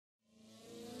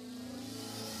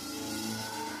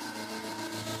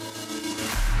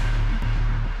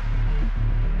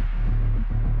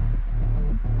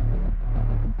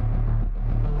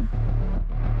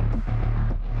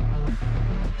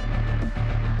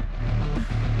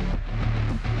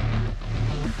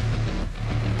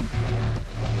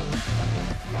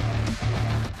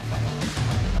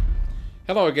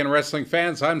Hello again, wrestling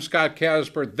fans. I'm Scott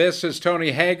Casper. This is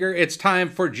Tony Hager. It's time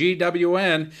for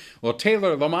GWN. Well,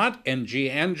 Taylor Lamont and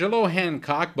Giangelo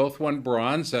Hancock both won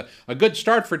bronze. A good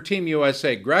start for Team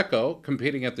USA Greco,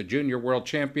 competing at the Junior World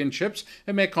Championships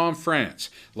in Macon,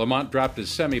 France. Lamont dropped his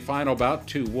semifinal bout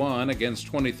 2-1 against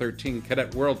 2013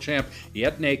 Cadet World Champ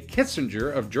Yetne Kissinger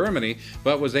of Germany,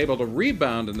 but was able to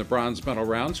rebound in the bronze medal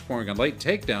round, scoring a late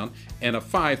takedown and a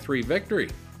 5-3 victory.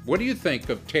 What do you think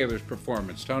of Taylor's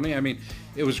performance, Tony? I mean,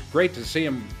 it was great to see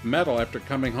him medal after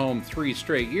coming home 3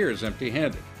 straight years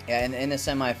empty-handed. Yeah, in the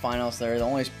semifinals, there the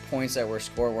only points that were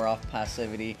scored were off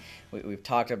passivity. We've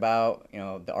talked about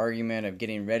the argument of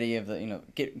getting ready of the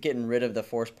getting rid of the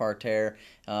force parterre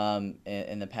and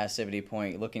the passivity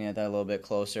point. Looking at that a little bit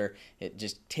closer, it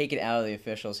just take it out of the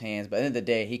official's hands. But at the end of the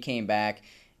day, he came back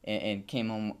and came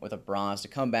home with a bronze. To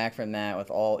come back from that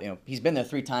with all, he's been there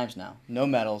 3 times now, no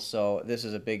medals, so this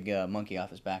is a big monkey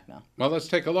off his back now. Well, let's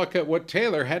take a look at what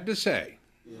Taylor had to say.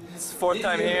 It's the 4th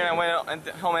time here, and I went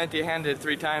home empty-handed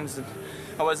 3 times, and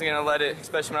I wasn't going to let it,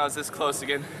 especially when I was this close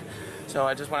again. So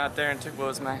I just went out there and took what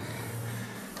was mine.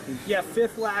 Yeah,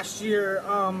 5th last year,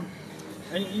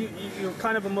 and you were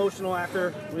kind of emotional after,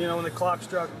 when the clock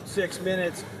struck 6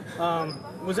 minutes.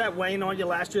 Was that weighing on you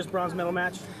last year's bronze medal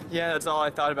match? Yeah, that's all I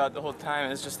thought about the whole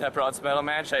time. It's just that bronze medal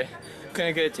match. I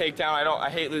couldn't get a takedown. I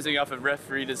hate losing off of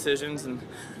referee decisions, and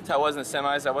so I was in the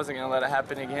semis. I wasn't going to let it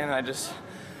happen again. I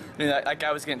knew that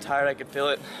guy was getting tired. I could feel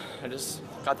it. I just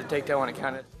got the takedown when it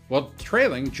counted. Well,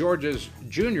 trailing Georgia's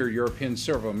junior European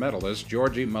silver medalist,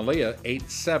 Georgi Malia,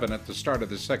 8-7 at the start of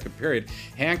the second period.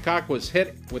 Hancock was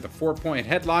hit with a 4-point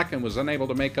headlock and was unable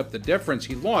to make up the difference.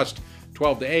 He lost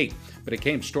 12-8, but he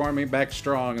came storming back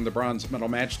strong in the bronze medal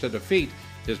match to defeat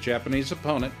his Japanese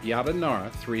opponent, Yada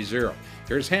Nara, 3-0.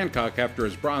 Here's Hancock after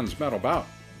his bronze medal bout.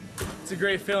 It's a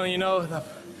great feeling, I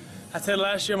said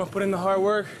last year I'm going to put in the hard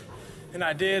work, and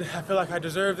I did. I feel like I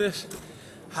deserve this.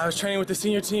 I was training with the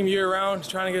senior team year-round,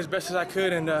 trying to get as best as I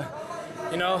could, and,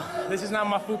 this is not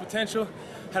my full potential.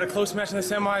 Had a close match in the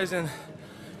semis, and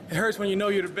it hurts when you know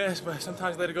you're the best, but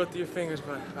sometimes you let it go through your fingers,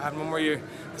 but if I have one more year,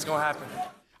 it's going to happen.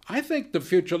 I think the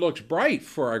future looks bright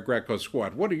for our Greco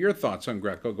squad. What are your thoughts on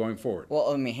Greco going forward?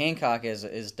 Well, Hancock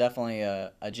is definitely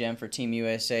a gem for Team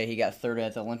USA. He got 3rd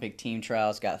at the Olympic team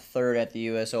trials, got 3rd at the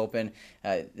U.S. Open.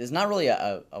 There's not really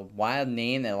a wild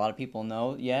name that a lot of people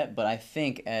know yet, but I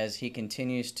think as he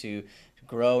continues to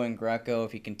grow in Greco,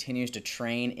 if he continues to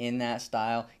train in that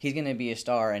style, he's going to be a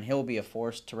star, and he'll be a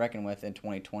force to reckon with in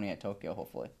 2020 at Tokyo,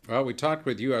 hopefully. Well, we talked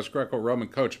with U.S. Greco-Roman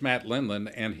coach Matt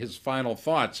Lindland and his final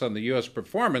thoughts on the U.S.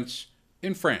 performance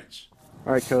in France.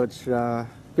 All right, Coach.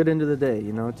 Good end of the day.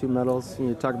 2 medals.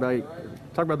 You talk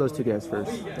about those 2 guys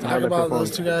first. Talk about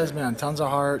those 2 guys, man. Tons of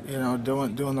heart.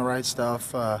 Doing the right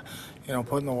stuff.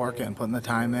 Putting the work in, putting the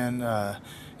time in.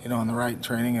 In the right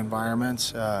training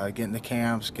environments, getting to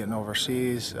camps, getting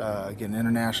overseas, getting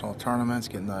international tournaments,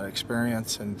 getting that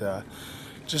experience, and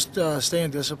just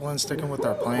staying disciplined, sticking with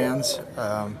our plans.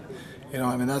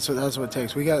 That's what it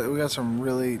takes. We got some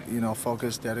really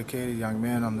focused, dedicated young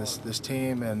men on this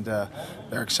team, and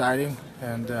they're exciting,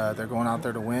 and they're going out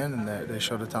there to win, and they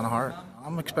showed a ton of heart.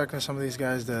 I'm expecting some of these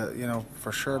guys to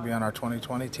for sure be on our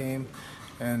 2020 team,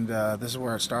 and this is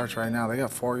where it starts right now. They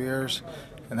got 4 years.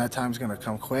 And that time's going to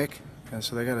come quick, and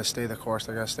so they got to stay the course.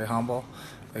 They got to stay humble.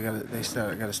 They got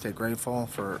to stay grateful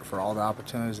for all the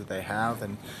opportunities that they have,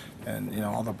 and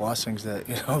all the blessings that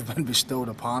have been bestowed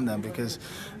upon them, because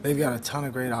they've got a ton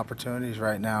of great opportunities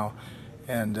right now,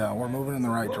 and we're moving in the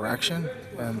right direction.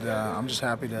 And I'm just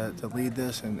happy to lead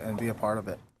this and be a part of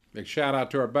it. Big shout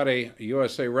out to our buddy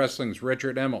USA Wrestling's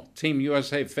Richard Emmel. Team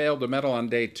USA failed to medal on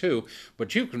day 2,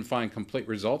 but you can find complete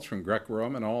results from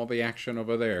Greco-Roman and all the action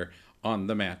over there on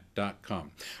themat.com.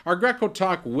 Our Greco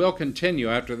talk will continue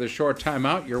after this short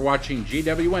timeout. You're watching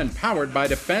GWN, powered by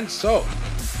Defense Soap.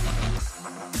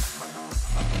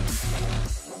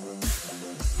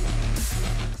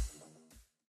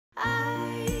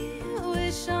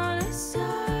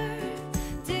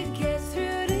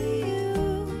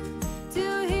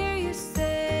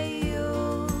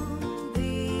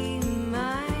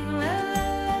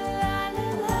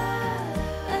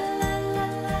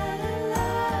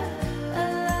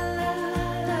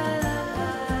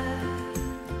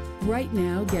 Right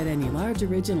now, get any large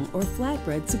original or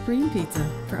flatbread Supreme Pizza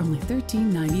for only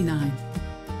 $13.99.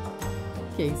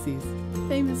 Casey's,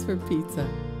 famous for pizza.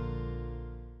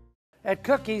 At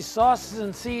Cookies, sauces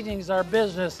and seasonings are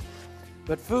business,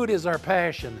 but food is our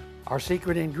passion. Our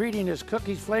secret ingredient is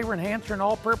Cookies Flavor Enhancer and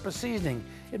All-Purpose Seasoning.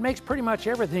 It makes pretty much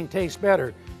everything taste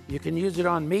better. You can use it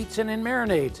on meats and in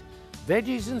marinades,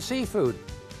 veggies and seafood.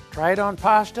 Try it on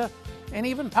pasta and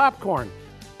even popcorn.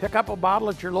 Pick up a bottle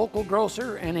at your local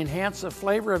grocer and enhance the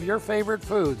flavor of your favorite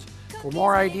foods. For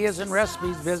more ideas and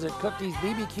recipes, visit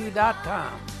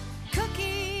cookiesbbq.com.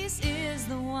 Cookies is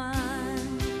the one.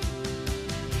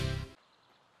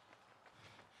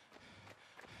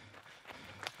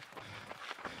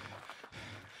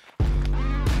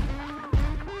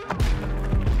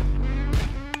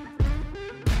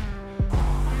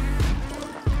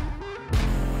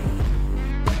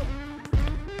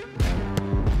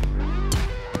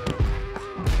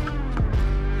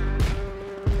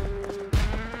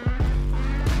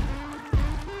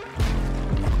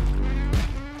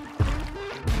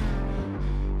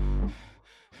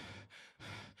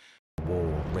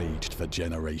 For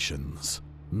generations.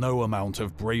 No amount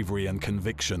of bravery and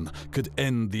conviction could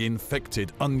end the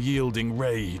infected, unyielding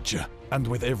rage. And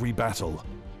with every battle,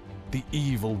 the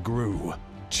evil grew,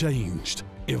 changed,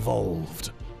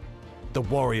 evolved. The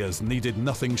warriors needed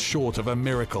nothing short of a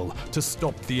miracle to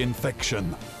stop the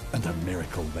infection, and a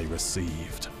miracle they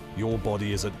received. Your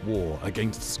body is at war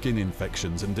against skin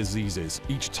infections and diseases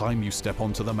each time you step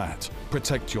onto the mat.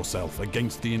 Protect yourself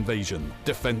against the invasion.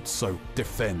 Defend Soap.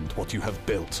 Defend what you have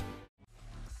built.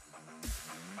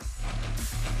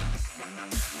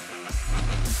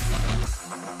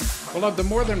 Well, of the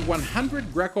more than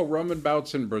 100 Greco-Roman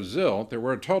bouts in Brazil, there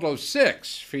were a total of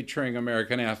 6 featuring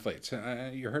American athletes.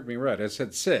 You heard me right, I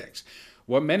said 6.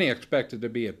 What many expected to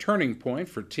be a turning point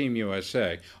for Team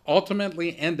USA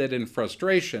ultimately ended in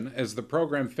frustration as the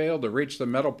program failed to reach the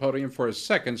medal podium for a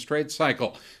second straight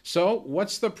cycle. So,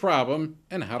 what's the problem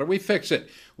and how do we fix it?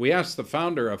 We asked the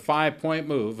founder of 5 Point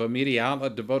Move, a media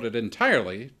outlet devoted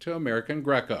entirely to American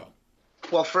Greco.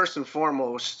 Well, first and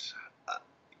foremost,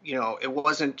 it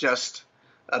wasn't just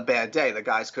a bad day. The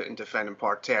guys couldn't defend in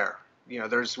parterre.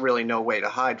 There's really no way to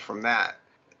hide from that.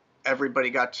 Everybody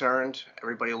got turned.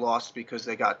 Everybody lost because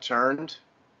they got turned.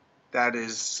 That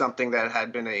is something that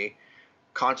had been a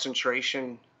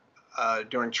concentration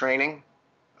during training,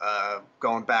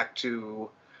 going back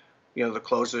to, the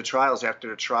close of the trials. After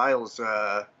the trials,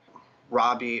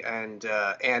 Robbie and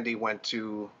Andy went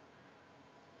to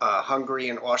Hungary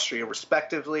and Austria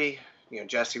respectively.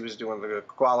 Jesse was doing the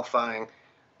qualifying.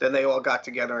 Then they all got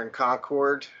together in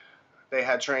Concord. They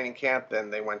had training camp. Then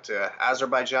they went to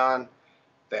Azerbaijan.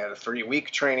 They had a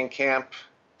 3-week training camp.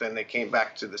 Then they came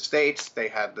back to the States. They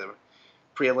had the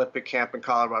pre-Olympic camp in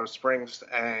Colorado Springs.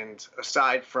 And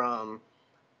aside from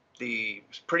the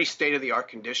pretty state-of-the-art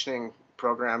conditioning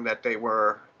program that they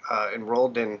were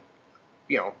enrolled in,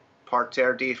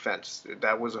 parterre defense,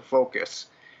 that was a focus.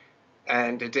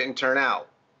 And it didn't turn out.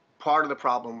 Part of the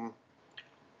problem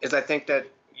is I think that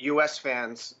U.S.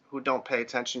 fans who don't pay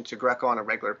attention to Greco on a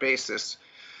regular basis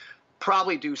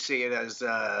probably do see it as,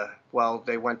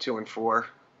 they went 2-4,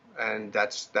 and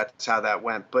that's how that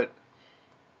went. But,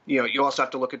 you also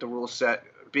have to look at the rule set.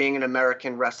 Being an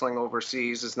American wrestling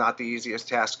overseas is not the easiest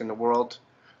task in the world.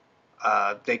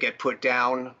 They get put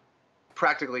down,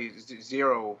 practically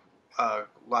zero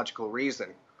logical reason.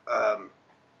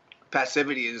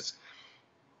 Passivity is,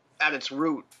 at its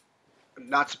root,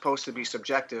 not supposed to be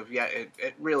subjective, yet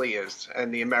it really is.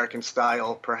 And the American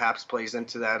style perhaps plays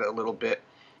into that a little bit.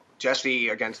 Jesse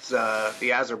against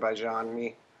the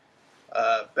Azerbaijan,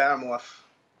 Baramov,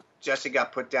 Jesse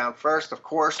got put down first, of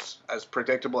course, as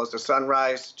predictable as the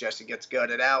sunrise. Jesse gets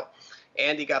gutted out.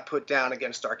 Andy got put down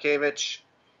against Starkevich.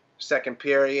 Second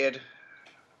period,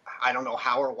 I don't know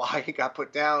how or why he got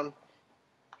put down.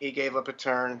 He gave up a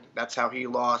turn. That's how he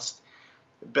lost.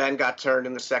 Ben got turned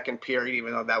in the second period,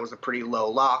 even though that was a pretty low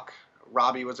lock.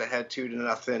 Robbie was ahead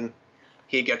 2-0.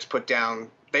 He gets put down.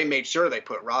 They made sure they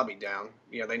put Robbie down.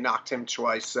 They knocked him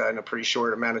twice in a pretty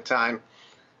short amount of time,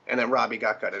 and then Robbie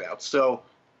got gutted out. So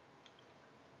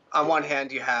on one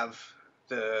hand, you have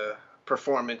the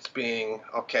performance being,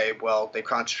 okay, well, they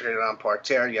concentrated on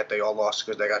parterre, yet they all lost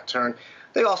because they got turned.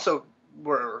 They also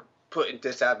were put in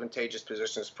disadvantageous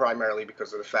positions primarily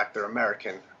because of the fact they're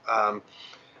American.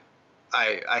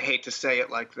 I hate to say it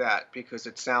like that because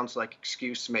it sounds like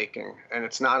excuse making, and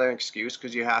it's not an excuse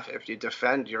because if you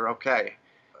defend, you're okay.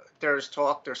 There's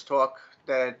talk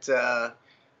that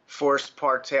forced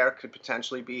parterre could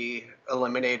potentially be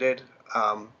eliminated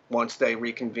once they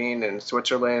reconvene in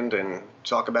Switzerland and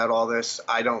talk about all this.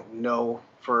 I don't know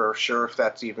for sure if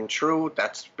that's even true.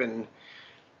 That's been,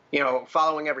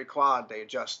 following every quad, they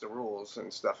adjust the rules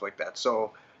and stuff like that.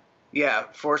 So, yeah,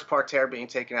 forced parterre being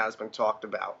taken out has been talked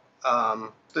about.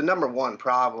 The number one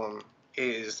problem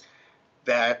is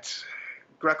that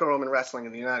Greco-Roman wrestling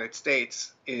in the United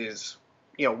States is,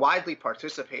 widely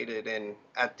participated in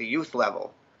at the youth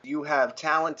level. You have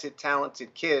talented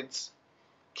kids,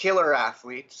 killer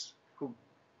athletes who,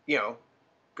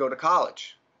 go to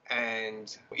college.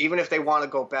 And even if they want to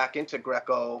go back into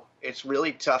Greco, it's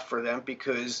really tough for them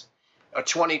because a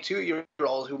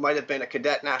 22-year-old who might have been a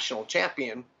cadet national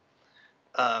champion,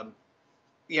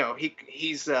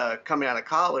 he's coming out of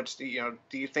college. Do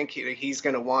you think he's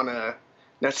going to want to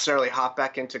necessarily hop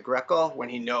back into Greco when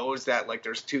he knows that like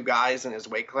there's two guys in his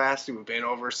weight class who have been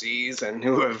overseas and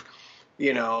who have,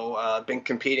 been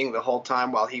competing the whole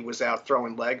time while he was out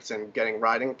throwing legs and getting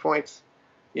riding points?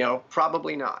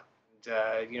 Probably not.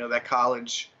 That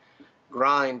college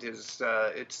grind is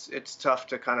it's tough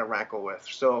to kind of rankle with.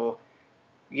 So,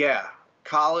 yeah,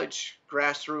 college,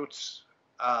 grassroots.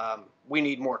 We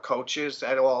need more coaches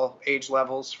at all age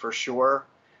levels for sure.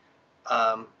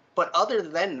 But other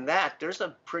than that, there's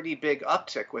a pretty big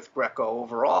uptick with Greco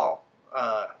overall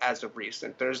as of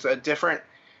recent. There's a different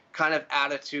kind of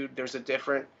attitude. There's a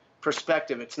different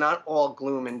perspective. It's not all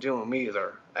gloom and doom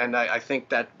either. And I think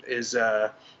that is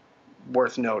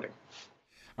worth noting.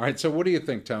 All right, so what do you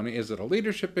think, Tony? Is it a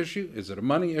leadership issue? Is it a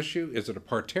money issue? Is it a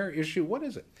parterre issue? What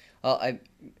is it? Well,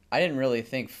 I didn't really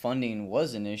think funding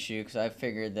was an issue because I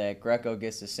figured that Greco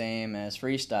gets the same as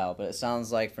freestyle, but it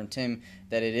sounds like from Tim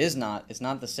that it is not. It's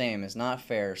not the same. It's not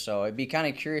fair. So I'd be kind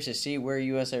of curious to see where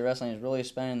USA Wrestling is really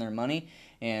spending their money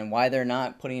and why they're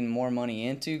not putting more money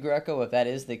into Greco if that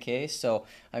is the case. So,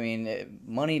 I mean,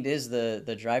 money is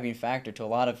the driving factor to a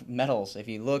lot of medals. If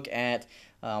you look at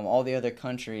all the other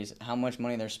countries, how much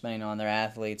money they're spending on their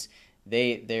athletes,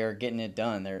 they are getting it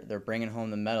done. They're bringing home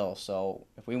the medal. So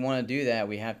if we want to do that,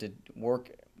 we have to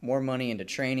work more money into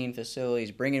training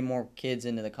facilities, bringing more kids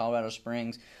into the Colorado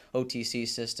Springs OTC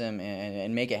system,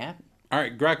 and make it happen. All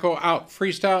right, Greco out,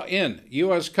 freestyle in.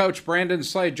 U.S. coach Brandon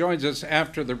Slay joins us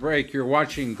after the break. You're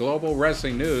watching Global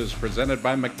Wrestling News presented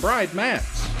by McBride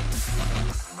Mats.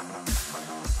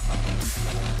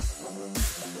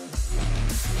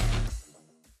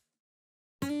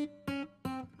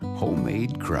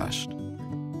 Homemade crust,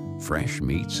 fresh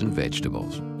meats and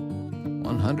vegetables,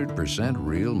 100%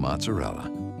 real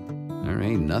mozzarella. There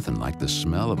ain't nothing like the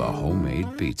smell of a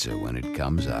homemade pizza when it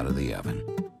comes out of the oven.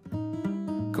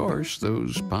 Of course,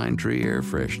 those pine tree air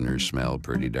fresheners smell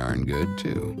pretty darn good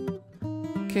too.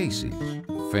 Casey's,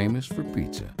 famous for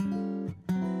pizza.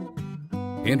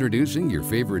 Introducing your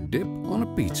favorite dip on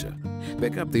a pizza.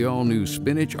 Pick up the all-new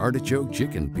spinach artichoke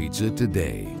chicken pizza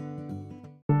today.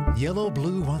 Yellow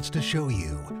Blue wants to show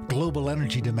you global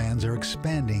energy demands are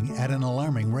expanding at an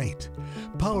alarming rate.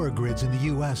 Power grids in the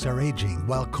U.S. are aging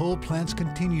while coal plants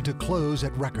continue to close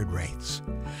at record rates.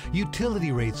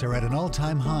 Utility rates are at an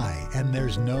all-time high and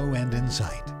there's no end in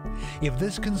sight. If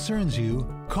this concerns you,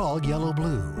 call Yellow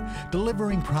Blue,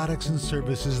 delivering products and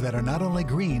services that are not only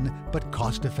green but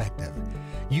cost-effective.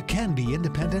 You can be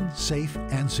independent, safe,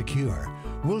 and secure.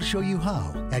 We'll show you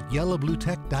how at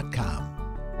yellowbluetech.com.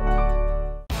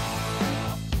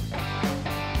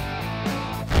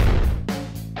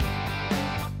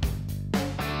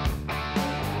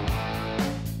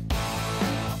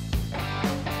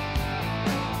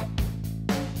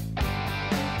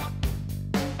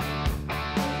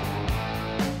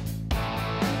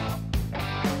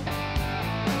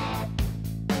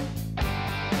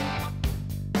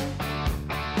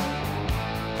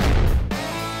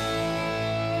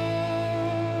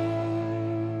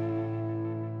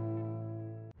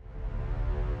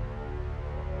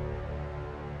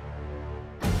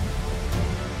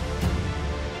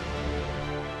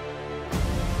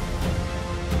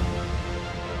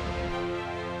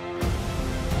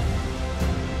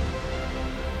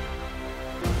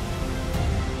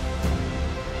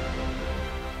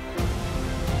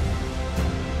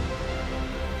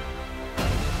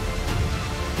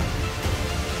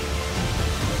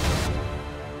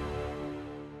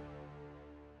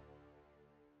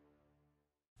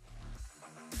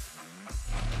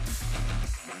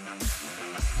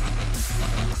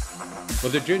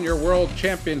 Well, the Junior World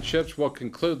Championships will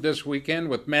conclude this weekend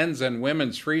with men's and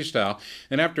women's freestyle.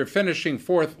 And after finishing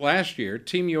fourth last year,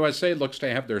 Team USA looks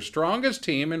to have their strongest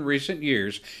team in recent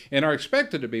years and are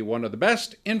expected to be one of the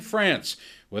best in France.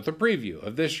 With a preview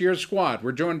of this year's squad,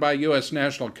 we're joined by U.S.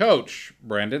 national coach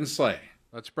Brandon Slay.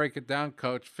 Let's break it down,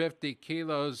 Coach. 50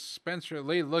 kilos. Spencer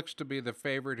Lee looks to be the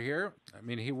favorite here. I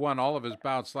mean, he won all of his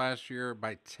bouts last year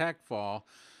by tech fall.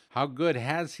 How good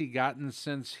has he gotten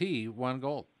since he won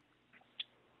gold?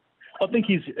 I think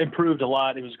he's improved a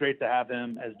lot. It was great to have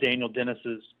him as Daniel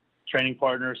Dennis's training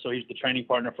partner. So he's the training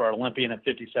partner for our Olympian at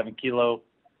 57 kilo.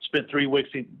 Spent 3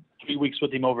 weeks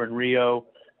with him over in Rio,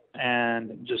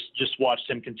 and just watched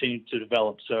him continue to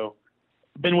develop. So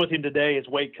been with him today. His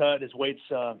weight cut, his weight's,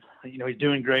 he's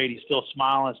doing great. He's still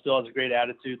smiling, still has a great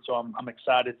attitude. So I'm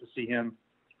excited to see him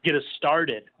get us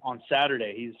started on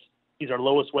Saturday. He's He's our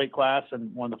lowest weight class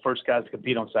and one of the first guys to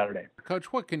compete on Saturday.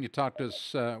 Coach, what can you talk to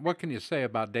us? What can you say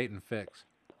about Dayton Fix?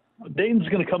 Dayton's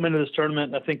going to come into this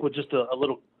tournament, I think, with just a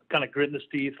little kind of grit in his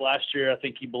teeth. Last year, I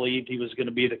think he believed he was going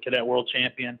to be the cadet world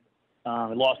champion. He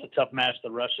lost a tough match to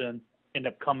the Russian,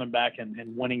 ended up coming back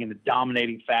and winning in a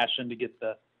dominating fashion to get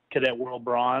the cadet world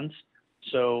bronze.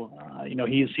 So,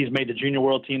 he's made the junior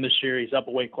world team this year. He's up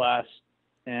a weight class.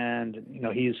 And,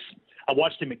 I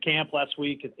watched him at camp last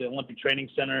week at the Olympic Training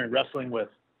Center and wrestling with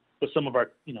some of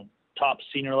our, top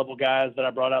senior level guys that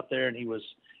I brought out there. And he was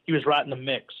right in the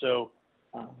mix. So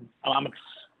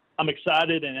I'm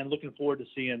excited and looking forward to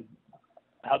seeing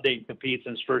how Dayton competes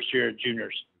in his first year at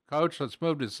juniors. Coach, let's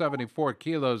move to 74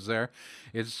 kilos there.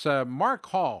 It's Mark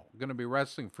Hall going to be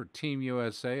wrestling for Team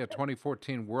USA, a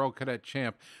 2014 World Cadet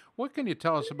Champ. What can you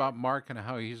tell us about Mark and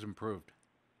how he's improved?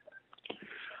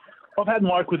 I've had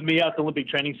Mark with me at the Olympic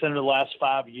Training Center the last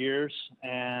 5 years.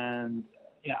 And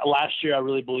last year, I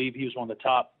really believe he was one of the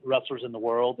top wrestlers in the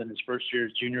world in his first year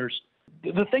as juniors.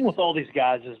 The thing with all these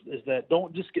guys is that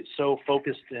don't just get so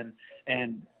focused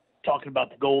and talking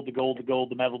about the gold,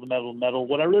 the medal.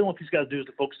 What I really want these guys to do is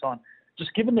to focus on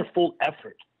just giving their full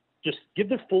effort. Just give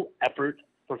their full effort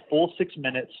for full 6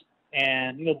 minutes,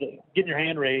 and getting your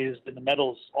hand raised and the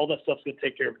medals, all that stuff's going to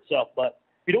take care of itself. But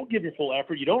if you don't give your full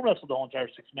effort, you don't wrestle the whole entire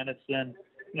 6 minutes, then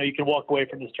you can walk away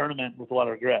from this tournament with a lot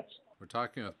of regrets. We're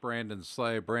talking with Brandon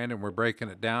Slay. Brandon, we're breaking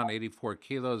it down. 84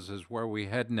 kilos is where we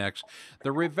head next.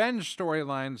 The revenge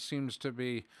storyline seems to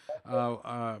be,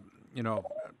 I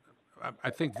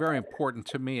think very important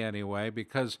to me anyway,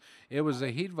 because it was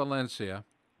Zahid Valencia,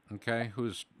 okay,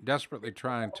 who's desperately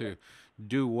trying to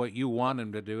do what you want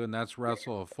him to do, and that's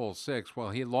wrestle a full 6.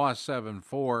 Well, he lost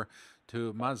 7-4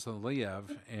 to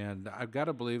Mazaliev, and I've got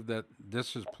to believe that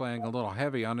this is playing a little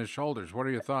heavy on his shoulders. What are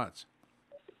your thoughts?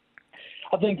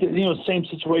 I think same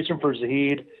situation for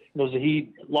Zahid.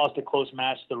 Zahid lost a close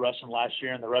match to the Russian last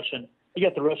year, and he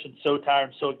got the Russian so tired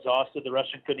and so exhausted, the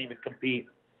Russian couldn't even compete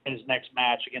in his next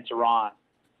match against Iran.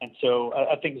 And so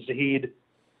I think Zahid,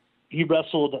 he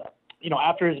wrestled,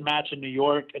 after his match in New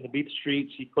York and to beat the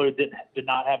streets, he clearly did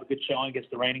not have a good showing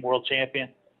against the reigning world champion,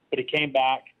 but he came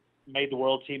back, made the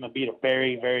world team, and beat a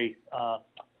very, very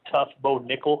tough Bo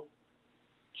Nickel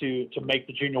to make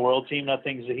the junior world team. And I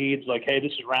think Zahid's like, hey,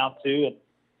 this is round 2,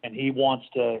 and he wants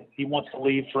to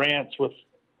leave France with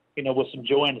some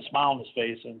joy and a smile on his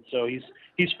face. And so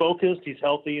he's focused, he's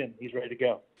healthy, and he's ready to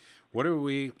go. What do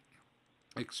we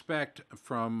expect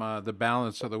from the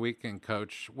balance of the weekend,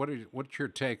 Coach? What's your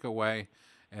takeaway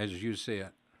as you see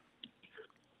it?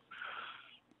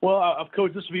 Well, I've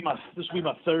coached. This will be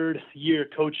my 3rd year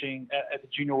coaching at the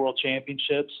Junior World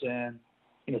Championships, and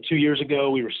 2 years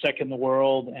ago we were second in the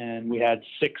world, and we had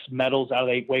 6 medals out of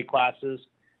 8 weight classes.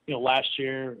 Last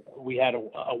year we had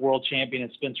a world champion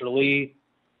in Spencer Lee,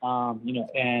 and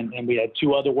we had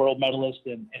 2 other world medalists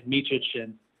in Micic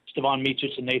and Stevan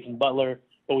Micic and Nathan Butler,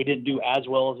 but we didn't do as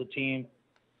well as a team.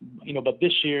 But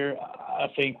this year, I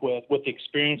think with the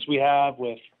experience we have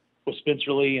with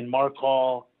Spencer Lee and Mark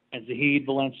Hall and Zahid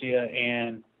Valencia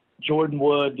and Jordan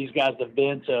Wood, these guys have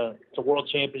been to world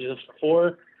championships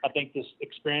before. I think this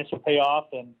experience will pay off,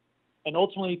 and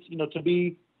ultimately, to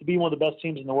be one of the best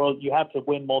teams in the world, you have to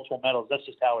win multiple medals. That's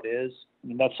just how it is.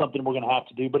 That's something we're going to have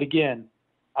to do. But again,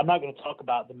 I'm not going to talk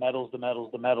about the medals. I'm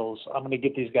going to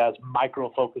get these guys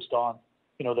micro-focused on,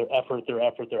 their effort.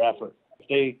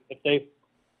 If they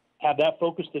have that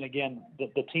focused, then again,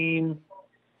 the team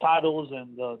titles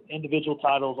and the individual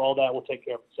titles, all that will take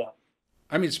care of itself.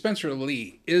 I mean, Spencer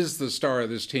Lee is the star of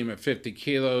this team at 50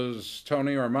 kilos,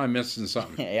 Tony, or am I missing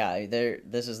something? Yeah,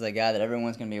 this is the guy that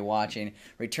everyone's going to be watching.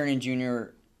 Returning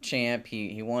junior champ.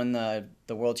 He won the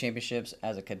world championships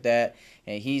as a cadet,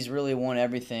 and he's really won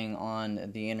everything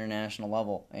on the international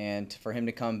level. And for him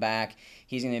to come back,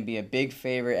 he's going to be a big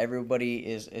favorite. Everybody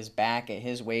is back at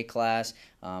his weight class,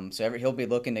 so he'll be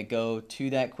looking to go to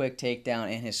that quick takedown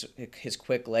and his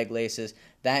quick leg laces.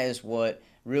 That is what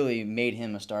really made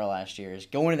him a star last year, is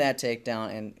going to that takedown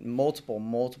and multiple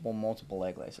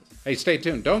leg laces. Hey, stay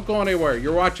tuned. Don't go anywhere.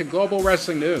 You're watching Global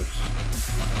Wrestling News.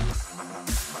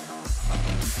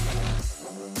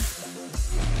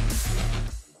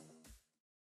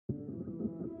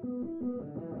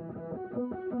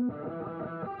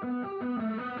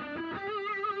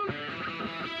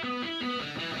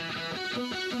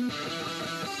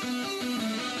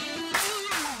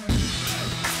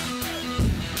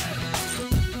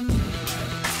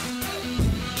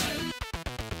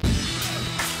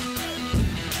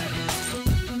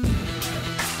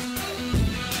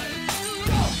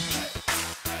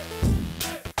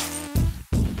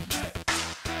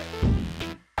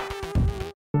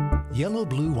 Yellow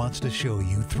Blue wants to show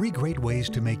you 3 great ways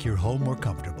to make your home more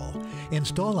comfortable.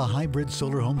 Install a hybrid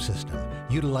solar home system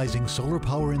utilizing solar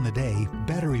power in the day,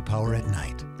 battery power at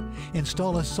night.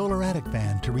 Install a solar attic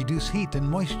fan to reduce heat and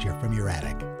moisture from your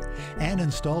attic. And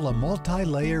install a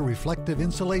multi-layer reflective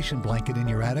insulation blanket in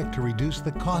your attic to reduce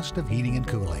the cost of heating and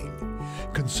cooling.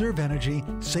 Conserve energy,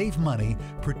 save money,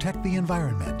 protect the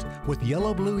environment with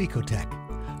Yellow Blue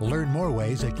Ecotech. Learn more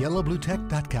ways at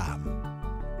yellowbluetech.com.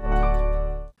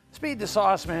 Speed the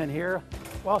Sauce Man here.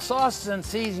 While sauces and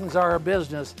seasonings are our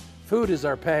business, food is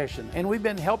our passion, and we've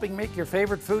been helping make your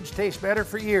favorite foods taste better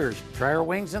for years. Try our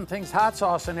Wings and Things hot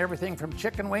sauce and everything from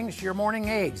chicken wings to your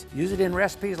morning eggs. Use it in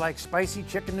recipes like spicy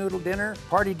chicken noodle dinner,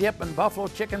 party dip, and buffalo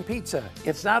chicken pizza.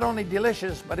 It's not only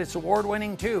delicious, but it's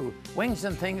award-winning too. Wings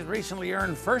and Things recently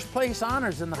earned first place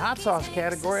honors in the hot sauce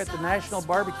category at the National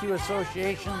Barbecue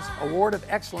Association's Award of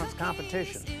Excellence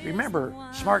competition. Remember,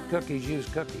 smart cookies use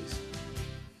cookies.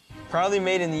 Proudly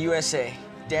made in the USA,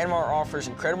 Danmar offers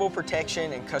incredible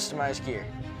protection and customized gear.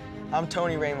 I'm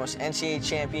Tony Ramos, NCAA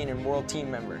champion and world team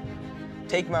member.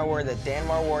 Take my word that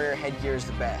Danmar Warrior headgear is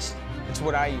the best. It's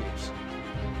what I use.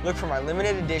 Look for my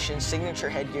limited edition signature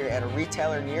headgear at a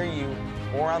retailer near you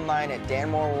or online at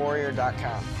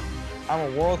danmarwarrior.com.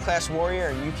 I'm a world-class warrior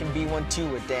and you can be one too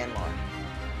with Danmar.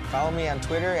 Follow me on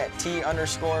Twitter at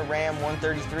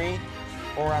T_Ram133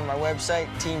 or on my website,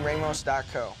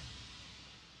 teamramos.co.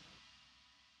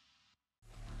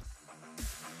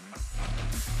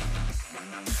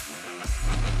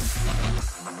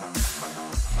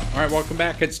 All right, welcome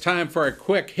back. It's time for our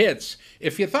quick hits.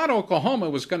 If you thought Oklahoma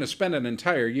was going to spend an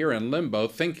entire year in limbo,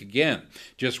 think again.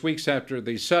 Just weeks after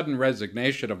the sudden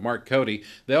resignation of Mark Cody,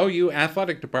 the OU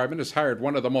athletic department has hired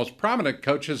one of the most prominent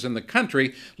coaches in the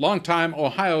country, longtime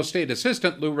Ohio State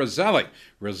assistant Lou Rosselli.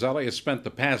 Rosselli has spent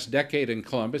the past decade in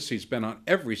Columbus. He's been on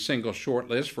every single short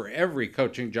list for every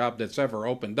coaching job that's ever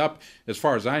opened up, as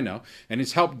far as I know, and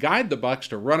he's helped guide the Bucs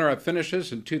to runner-up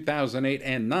finishes in 2008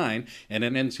 and 9 and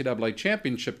an NCAA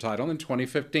championship title in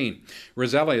 2015.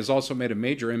 Rosselli has also made a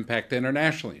major impact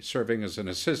internationally, serving as an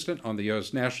assistant on the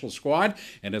U.S. national squad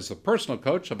and as the personal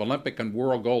coach of Olympic and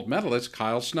world gold medalist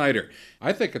Kyle Snyder.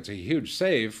 I think it's a huge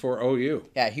save for OU.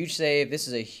 Yeah, huge save. This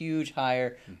is a huge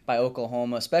hire by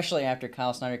Oklahoma, especially after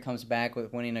Kyle Snyder comes back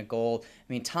with winning a gold.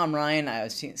 I mean, Tom Ryan,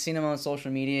 I've seen him on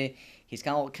social media. He's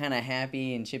kind of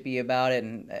happy and chippy about it,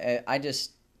 and I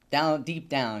just, deep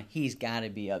down, he's got to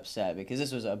be upset because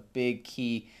this was a big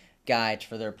key guy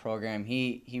for their program.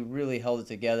 He really held it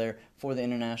together for the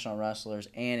international wrestlers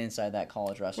and inside that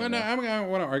college wrestling. Well, now, I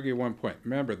want to argue one point.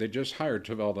 Remember, they just hired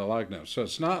Tavel Delagno, so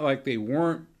it's not like they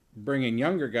weren't bringing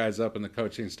younger guys up in the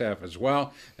coaching staff as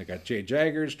well. They got Jay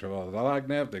Jaggers, Tavel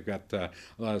Delagnev, they've got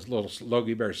little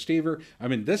Logie Bear Stever. I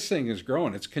mean, this thing is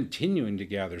growing. It's continuing to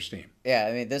gather steam. Yeah,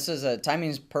 I mean, this is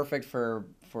timing's perfect for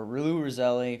Lou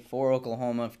Rosselli, for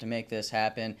Oklahoma to make this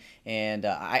happen, and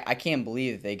I can't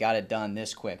believe they got it done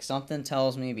this quick. Something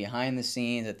tells me behind the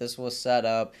scenes that this was set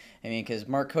up. I mean, because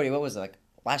Mark Cody, what was it, like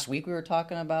last week we were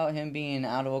talking about him being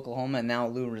out of Oklahoma, and now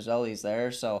Lou Rosselli's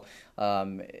there, so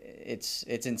it's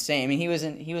insane. I mean, he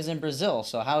was in Brazil,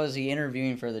 so how is he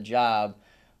interviewing for the job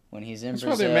when he's in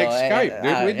Brazil? That's why they make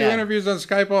Skype. We do interviews on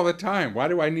Skype all the time. Why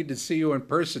do I need to see you in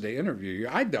person to interview you?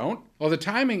 I don't. Well, the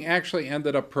timing actually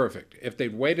ended up perfect. If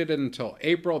they'd waited until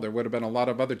April, there would have been a lot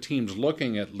of other teams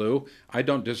looking at Lou. I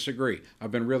don't disagree.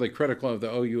 I've been really critical of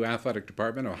the OU athletic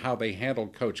department of how they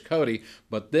handled Coach Cody,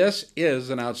 but this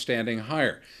is an outstanding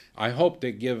hire. I hope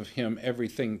they give him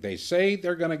everything they say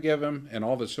they're going to give him and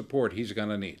all the support he's going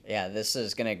to need. Yeah, this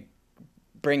is going to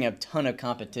bring a ton of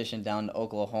competition down to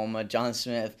Oklahoma. John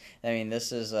Smith, I mean,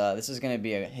 this is going to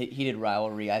be a heated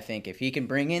rivalry. I think if he can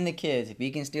bring in the kids, if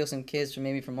he can steal some kids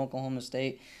from Oklahoma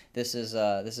State, this is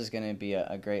going to be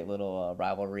a great little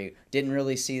rivalry. Didn't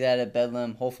really see that at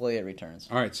Bedlam. Hopefully it returns.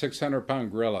 All right,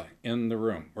 600-pound gorilla in the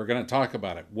room. We're going to talk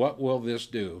about it. What will this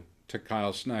do to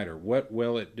Kyle Snyder? What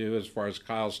will it do as far as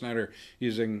Kyle Snyder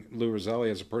using Lou Rosselli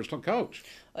as a personal coach?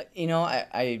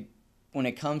 I when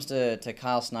it comes to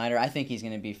Kyle Snyder, I think he's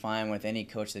going to be fine with any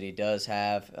coach that he does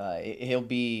have. He'll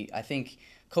be, I think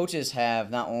coaches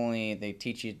have not only they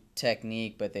teach you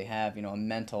technique, but they have a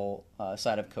mental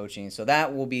side of coaching. So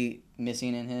that will be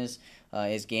missing in his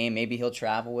game. Maybe he'll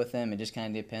travel with him. It just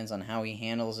kind of depends on how he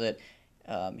handles it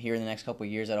here in the next couple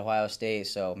of years at Ohio State.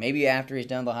 So maybe after he's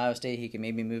done with Ohio State, he can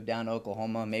maybe move down to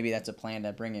Oklahoma. Maybe that's a plan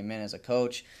to bring him in as a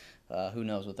coach. Who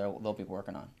knows what they'll be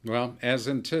working on. Well, as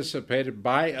anticipated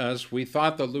by us, we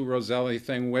thought the Lou Rosselli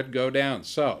thing would go down.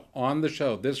 So, on the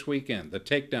show this weekend, the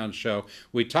Takedown show,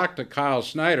 we talked to Kyle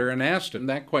Snyder and asked him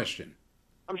that question.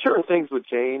 I'm sure things would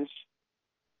change.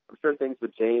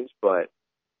 But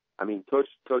I mean, Coach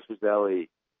Roselli,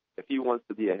 if he wants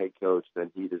to be a head coach,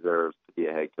 then he deserves to be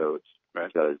a head coach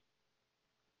because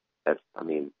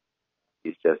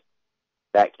he's just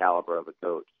that caliber of a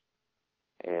coach.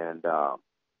 And,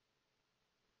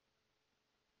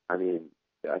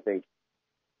 I think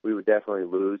we would definitely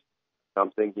lose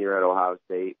something here at Ohio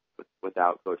State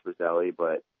without Coach Roselli,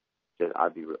 but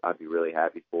I'd be really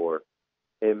happy for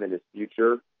him in his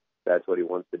future. That's what he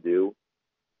wants to do.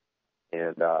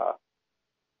 And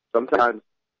sometimes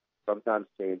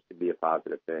change can be a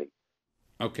positive thing.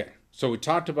 Okay, so we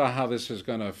talked about how this is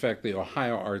going to affect the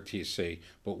Ohio RTC,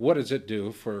 but what does it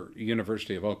do for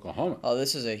University of Oklahoma? Oh,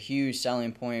 this is a huge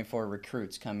selling point for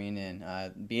recruits coming in.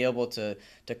 Be able to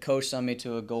coach somebody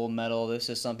to a gold medal. This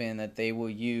is something that they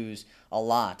will use a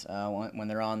lot when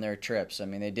they're on their trips. I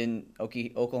mean, they didn't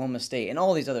Oklahoma State and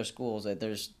all these other schools. That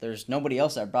there's nobody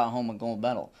else that brought home a gold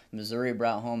medal. Missouri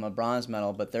brought home a bronze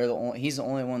medal, but he's the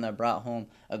only one that brought home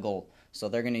a gold. So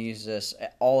they're going to use this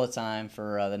all the time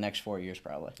for the next 4 years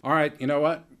probably. All right, you know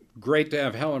what? Great to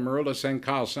have Helen Maroulis and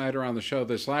Kyle Snyder on the show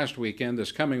this last weekend.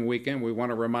 This coming weekend, we want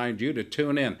to remind you to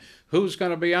tune in. Who's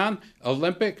going to be on?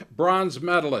 Olympic bronze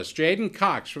medalist Jaden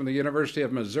Cox from the University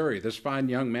of Missouri. This fine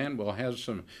young man will have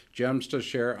some gems to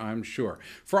share, I'm sure.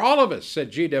 For all of us at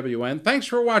GWN, thanks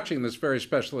for watching this very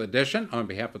special edition. On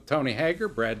behalf of Tony Hager,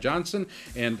 Brad Johnson,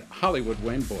 and Hollywood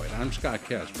Wayne Boyd, I'm Scott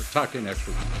Casper. Talk to you next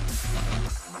week.